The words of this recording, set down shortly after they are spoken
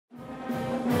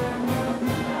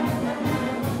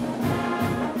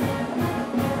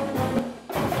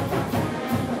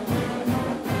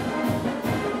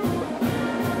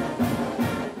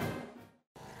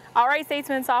right,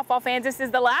 Statesmen softball fans, this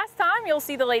is the last time you'll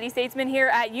see the Lady Statesmen here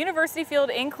at University Field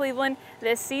in Cleveland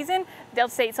this season.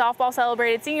 Delta State softball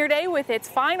celebrated Senior Day with its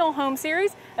final home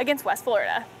series against West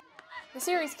Florida. The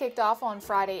series kicked off on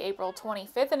Friday, April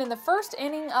 25th, and in the first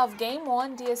inning of Game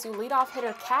 1, DSU leadoff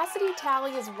hitter Cassidy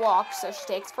Talley is walked, so she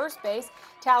takes first base.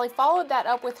 Talley followed that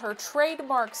up with her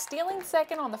trademark stealing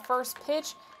second on the first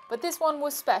pitch, but this one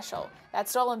was special. That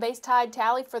stolen base tied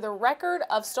Talley for the record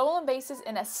of stolen bases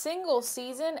in a single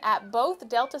season at both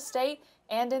Delta State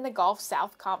and in the Gulf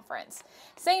South Conference.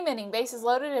 Same inning, bases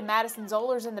loaded, and Madison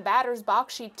Zoller's in the batter's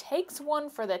box. She takes one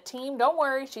for the team. Don't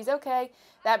worry, she's okay.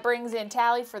 That brings in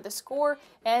Talley for the score,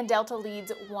 and Delta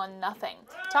leads 1-0.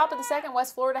 Top of the second,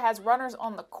 West Florida has runners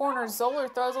on the corner. Zoller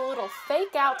throws a little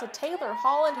fake out to Taylor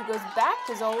Holland, who goes back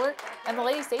to Zoller, and the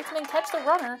Lady Statesmen catch the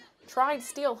runner, try to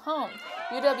steal home.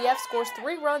 UWF scores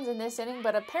 3 runs in this inning,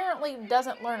 but apparently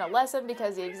doesn't learn a lesson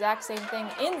because the exact same thing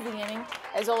ends the inning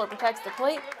as Zoller protects the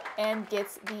plate and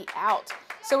gets the out.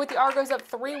 So with the Argos up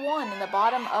 3-1 in the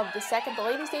bottom of the second, the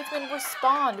Lady Statesmen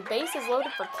respond. Bases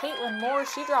loaded for Caitlin Moore.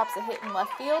 She drops a hit in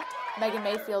left field. Megan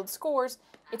Mayfield scores.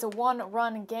 It's a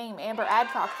 1-run game. Amber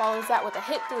Adcock follows that with a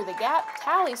hit through the gap.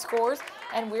 Talley scores,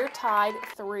 and we're tied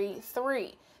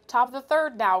 3-3. Top of the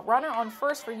third now, runner on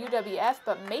first for UWF,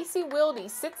 but Macy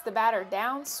Wilde sits the batter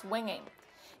down swinging.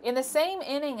 In the same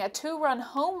inning, a 2-run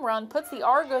home run puts the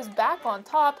Argos back on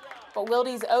top, but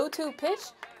Wilde's 0-2 pitch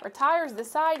retires the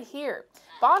side here.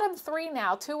 Bottom 3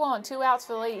 now, 2 on, 2 outs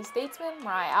for the Lady Statesmen.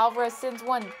 Mariah Alvarez sends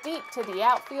one deep to the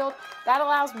outfield. That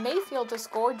allows Mayfield to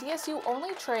score. DSU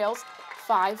only trails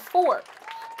 5-4.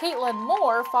 Caitlin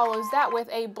Moore follows that with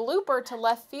a blooper to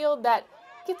left field that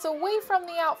gets away from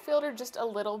the outfielder just a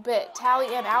little bit.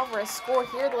 Talley and Alvarez score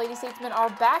here. The Lady Statesmen are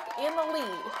back in the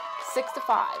lead,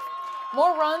 6-5.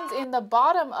 More runs in the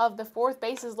bottom of the fourth.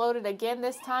 Bases loaded again.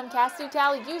 This time Cassidy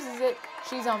Talley uses it.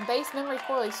 She's on base. Memory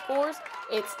Corley scores.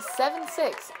 It's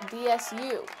 7-6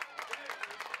 DSU.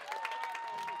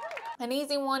 An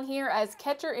easy one here as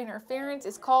catcher interference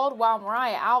is called while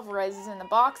Mariah Alvarez is in the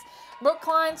box. Brooke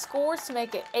Klein scores to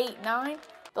make it 8-9.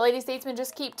 The Lady Statesmen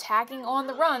just keep tacking on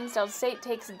the runs. Delta State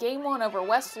takes Game 1 over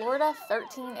West Florida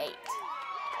 13-8.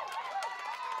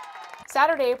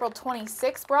 Saturday, April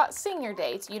 26th brought Senior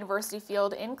Day to University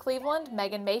Field in Cleveland.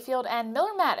 Megan Mayfield and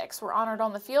Miller Maddox were honored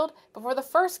on the field before the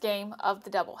first game of the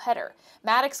doubleheader.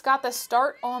 Maddox got the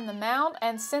start on the mound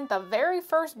and sent the very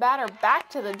first batter back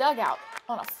to the dugout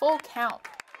on a full count.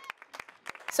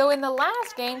 So in the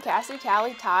last game, Cassidy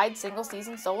Talley tied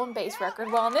single-season stolen base record.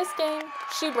 Well, in this game,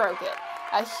 she broke it.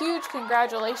 A huge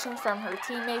congratulations from her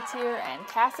teammates here, and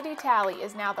Cassidy Talley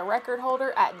is now the record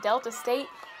holder at Delta State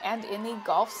and in the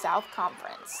Gulf South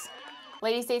Conference.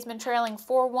 Lady Statesmen trailing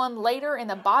 4-1 later in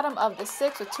the bottom of the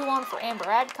 6th with 2 on for Amber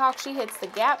Adcock. She hits the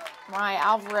gap. Mariah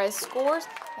Alvarez scores,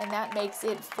 and that makes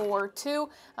it 4-2.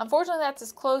 Unfortunately, that's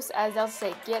as close as Delta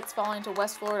State gets, falling to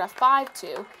West Florida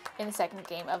 5-2 in the second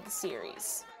game of the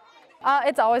series.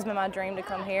 It's always been my dream to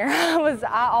come here.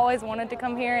 I always wanted to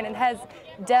come here, and it has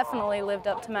definitely lived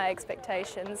up to my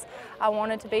expectations. I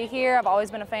wanted to be here. I've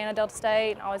always been a fan of Delta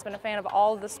State, and always been a fan of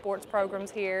all of the sports programs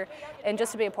here, and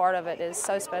just to be a part of it is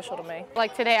so special to me.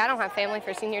 Like today, I don't have family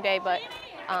for Senior Day, but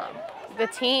the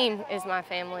team is my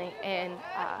family, and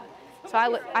so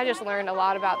I just learned a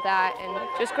lot about that,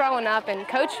 and just growing up, and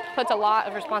Coach puts a lot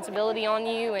of responsibility on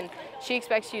you, and she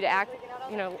expects you to act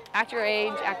your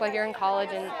age, act like you're in college,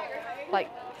 and like,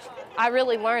 I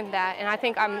really learned that, and I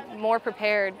think I'm more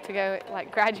prepared to go,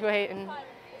 graduate and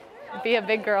be a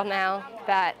big girl now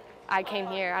that I came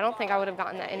here. I don't think I would have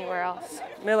gotten that anywhere else.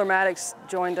 Miller Maddox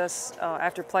joined us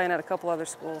after playing at a couple other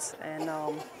schools, and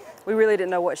we really didn't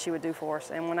know what she would do for us.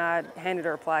 And when I handed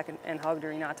her a plaque and hugged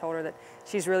her, I told her that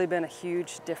she's really been a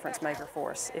huge difference maker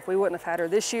for us. If we wouldn't have had her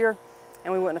this year,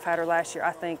 and we wouldn't have had her last year,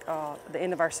 I think the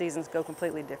end of our seasons go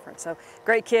completely different. So,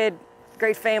 great kid.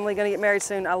 Great family, going to get married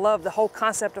soon. I love the whole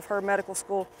concept of her medical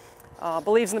school.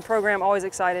 Believes in the program, always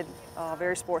excited,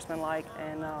 very sportsmanlike,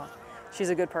 and she's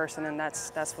a good person, and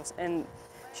and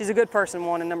she's a good person,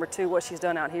 one, and number two, what she's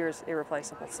done out here is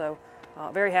irreplaceable. So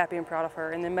very happy and proud of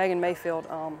her. And then Megan Mayfield,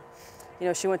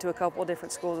 she went to a couple of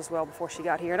different schools as well before she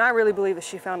got here, and I really believe that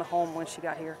she found a home when she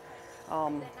got here.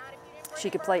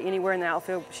 She could play anywhere in the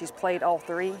outfield. She's played all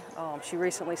 3. She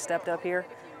recently stepped up here.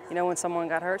 When someone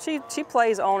got hurt. She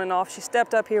plays on and off. She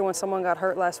stepped up here when someone got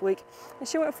hurt last week, and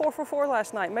she went 4 for 4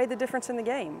 last night, made the difference in the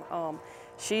game.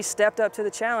 She stepped up to the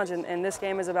challenge, and this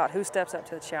game is about who steps up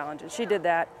to the challenge, and she did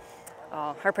that.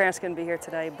 Her parents couldn't be here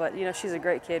today, but she's a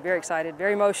great kid, very excited,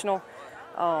 very emotional.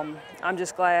 I'm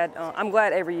just glad, I'm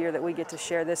glad every year that we get to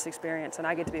share this experience, and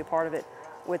I get to be a part of it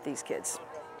with these kids.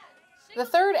 The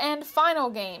third and final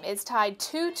game is tied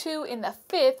 2-2 in the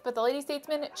fifth, but the Lady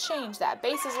Statesmen changed that.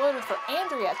 Bases loaded for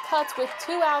Andrea Cutts with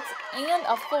 2 outs and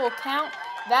a full count.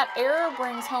 That error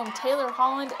brings home Taylor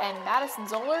Holland and Madison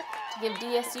Zoller to give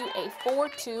DSU a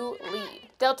 4-2 lead.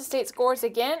 Delta State scores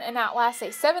again and outlasts a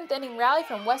 7th inning rally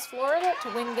from West Florida to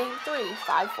win Game 3,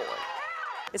 5-4.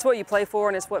 It's what you play for,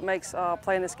 and it's what makes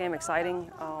playing this game exciting.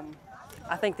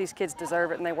 I think these kids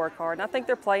deserve it, and they work hard. And I think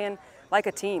they're playing like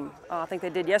a team. I think they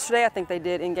did yesterday. I think they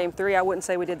did in Game 3. I wouldn't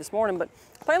say we did this morning, but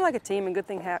playing like a team, and good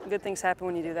things happen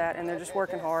when you do that. And they're just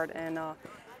working hard. And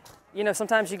you know,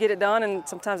 sometimes you get it done, and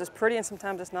sometimes it's pretty, and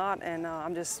sometimes it's not. And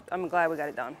I'm glad we got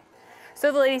it done.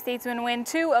 So the Lady Statesmen win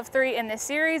 2 of 3 in this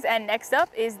series, and next up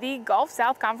is the Gulf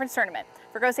South Conference Tournament.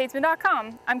 For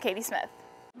GoStatesmen.com, I'm Katie Smith.